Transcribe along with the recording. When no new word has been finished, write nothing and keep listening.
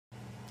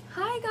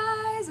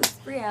guys, it's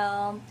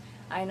Brielle.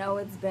 I know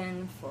it's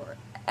been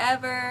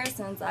forever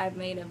since I've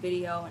made a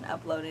video and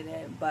uploaded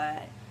it,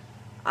 but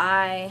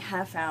I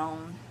have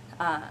found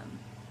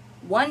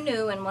one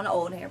new and one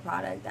old hair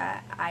product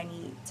that I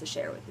need to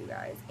share with you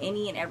guys.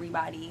 Any and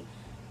everybody,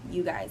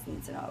 you guys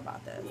need to know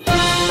about this.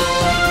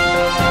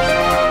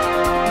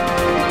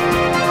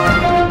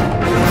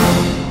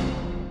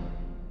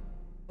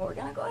 We're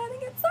gonna go ahead and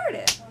get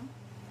started.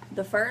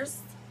 The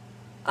first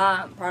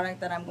product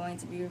that I'm going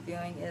to be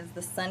reviewing is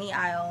the Sunny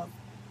Isles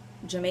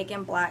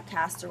Jamaican Black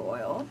Castor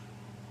Oil.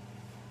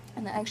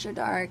 And the extra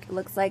dark, it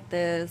looks like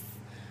this,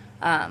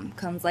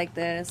 comes like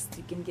this.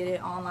 You can get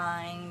it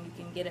online,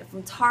 you can get it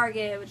from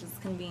Target, which is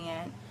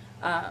convenient.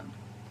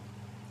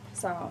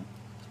 So,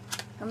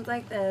 comes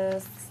like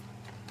this.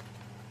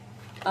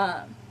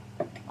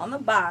 On the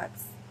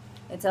box,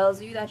 it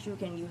tells you that you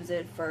can use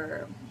it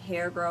for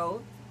hair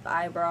growth,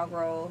 eyebrow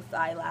growth,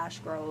 eyelash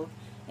growth,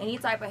 any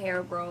type of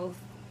hair growth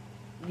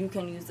you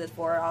can use it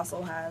for. It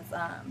also has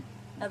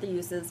other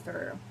uses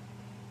for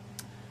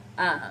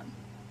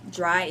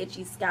dry,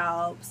 itchy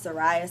scalp,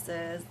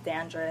 psoriasis,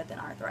 dandruff,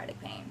 and arthritic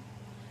pain.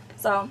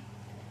 So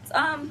it's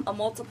a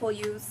multiple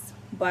use,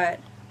 but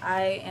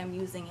I am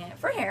using it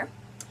for hair.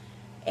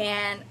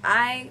 And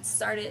I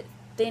started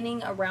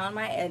thinning around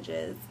my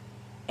edges,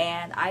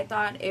 and I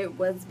thought it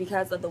was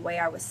because of the way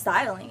I was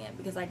styling it,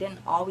 because I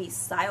didn't always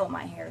style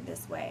my hair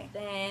this way.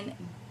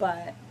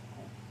 But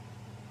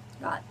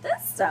got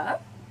this stuff.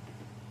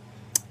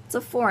 It's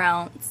a 4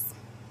 ounce.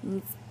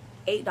 It's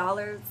 $8,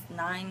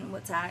 $9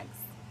 with tax.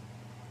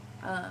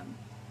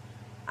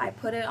 I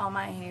put it on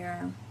my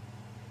hair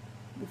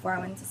before I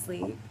went to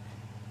sleep,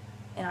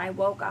 and I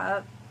woke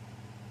up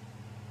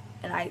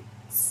and I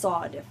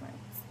saw a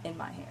difference in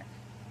my hair,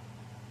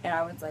 and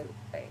I was like,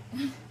 wait,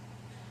 did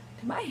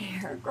my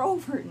hair grow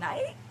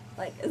overnight?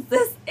 Like, is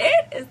this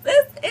it? Is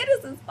this it?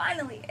 Is this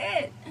finally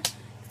it?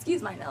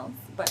 Excuse my nails,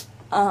 but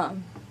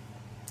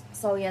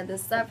so yeah,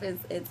 this stuff is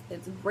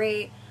it's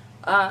great.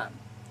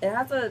 It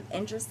has an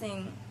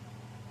interesting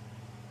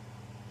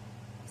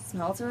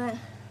smell to it.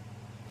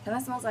 Kind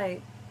of smells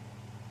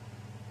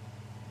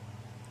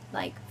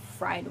like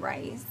fried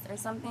rice or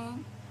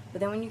something. But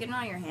then when you get it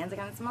on your hands, it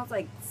kind of smells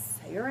like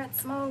cigarette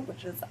smoke,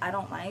 which is I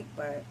don't like,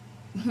 but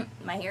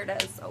my hair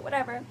does, so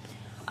whatever.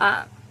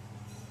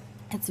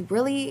 It's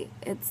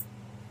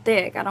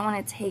thick. I don't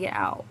want to take it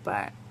out,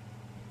 but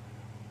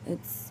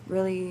it's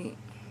really,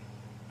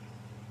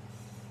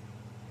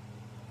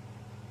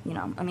 you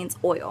know, I mean, it's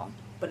oil,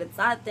 but it's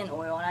not thin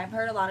oil. And I've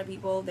heard a lot of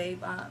people,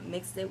 they've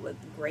mixed it with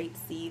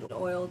grapeseed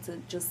oil to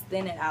just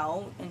thin it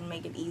out and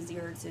make it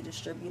easier to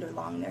distribute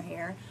along their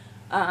hair.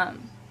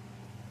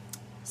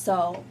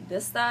 So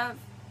this stuff,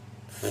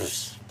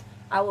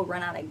 I will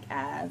run out of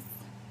gas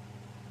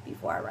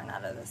before I run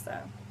out of this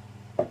stuff.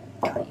 I'm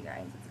telling you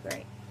guys, it's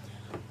great.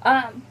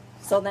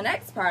 So the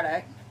next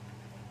product,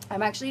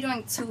 I'm actually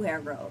doing 2 hair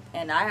growth,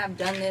 and I have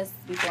done this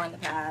before in the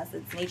past.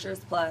 It's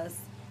Nature's Plus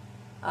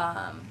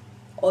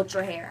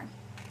Ultra Hair.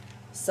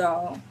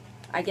 So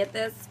I get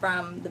this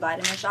from the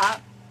Vitamin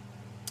Shop.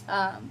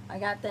 I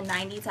got the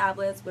 90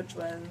 tablets, which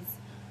was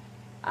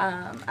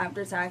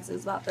after tax, it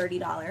was about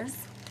 $30.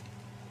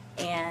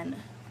 And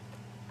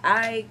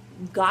I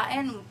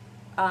gotten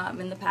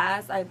in the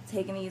past, I've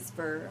taken these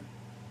for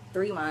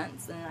 3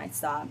 months, and I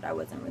stopped. I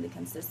wasn't really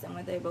consistent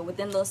with it, but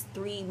within those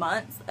 3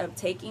 months of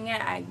taking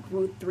it, I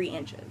grew 3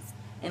 inches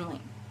in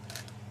length.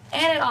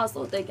 And it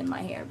also thickened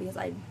my hair, because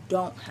I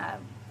don't have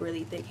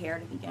really thick hair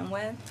to begin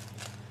with.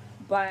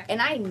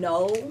 And I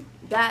know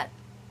that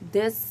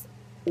this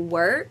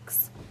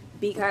works,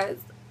 because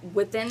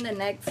within the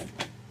next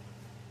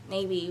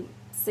maybe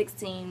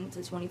 16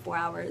 to 24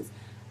 hours,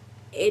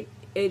 it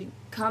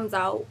comes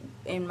out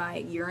in my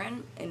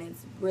urine, and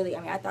it's really, I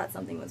mean, I thought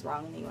something was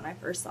wrong with me when I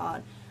first saw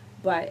it,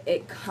 but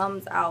it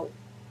comes out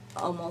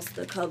almost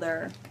the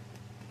color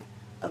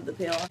of the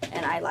pill,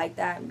 and I like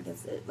that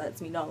because it lets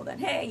me know that,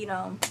 hey, you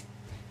know,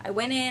 I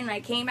went in,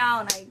 I came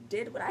out, and I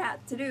did what I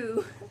had to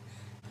do.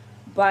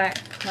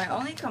 But my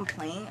only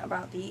complaint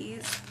about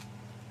these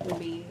would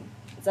be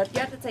is that you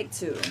have to take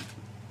 2.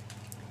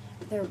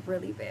 They're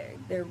really big.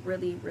 They're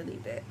really, really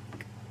big.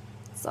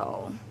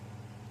 So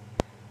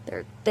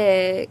they're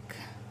thick.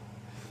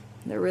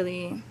 They're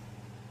really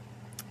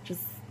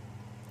just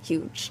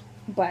huge.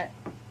 But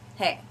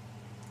hey,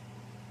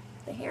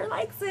 the hair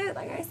likes it,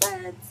 like I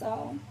said.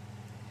 So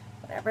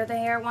whatever the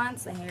hair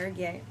wants, the hair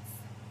gets.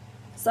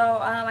 So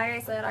like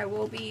I said, I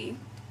will be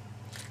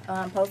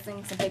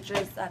posting some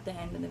pictures at the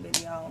end of the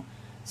video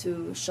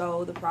to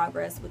show the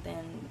progress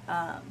within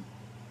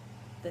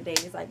the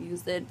days I've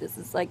used it. This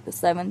is like the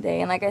 7th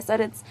day, and like I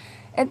said,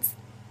 it's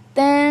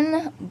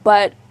thin,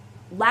 but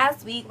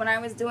last week when I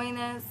was doing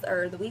this,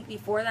 or the week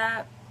before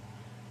that,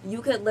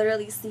 you could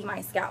literally see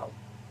my scalp.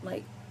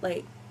 Like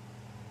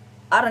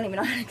I don't even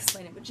know how to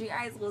explain it, but you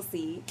guys will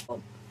see.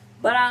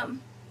 But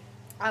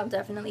I'll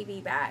definitely be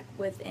back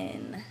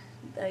within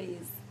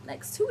these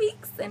next 2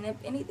 weeks, and if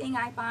anything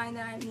I find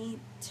that I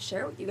need to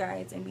share with you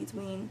guys in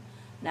between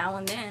now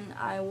and then,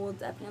 I will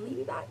definitely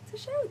be back to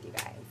share with you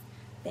guys.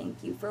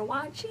 Thank you for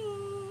watching.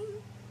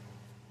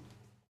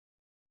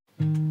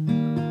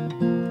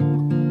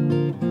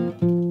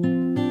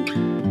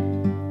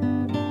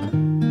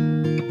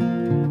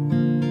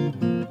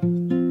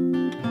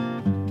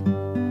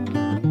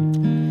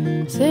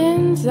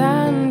 Since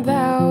I'm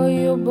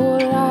valuable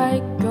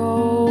like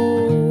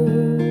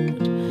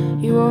gold,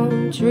 you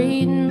won't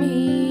treat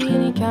me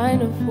any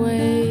kind of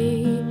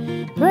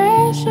way.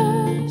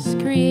 Precious,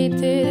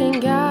 created in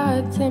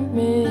God's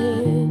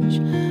image,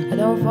 I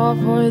don't fall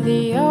for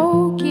the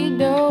okie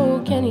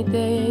doke any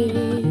day.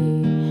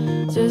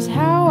 Just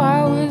how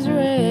I was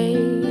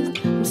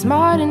raised, I'm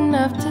smart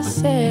enough to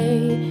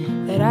say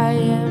that I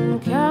am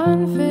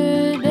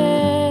confident.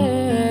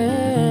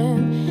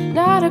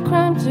 Not a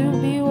crime to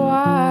be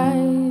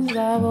wise.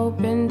 I've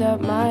opened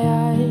up my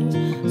eyes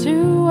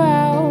to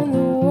how the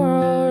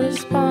world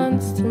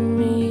responds to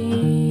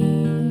me.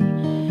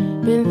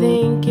 Been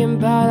thinking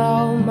about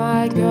all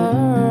my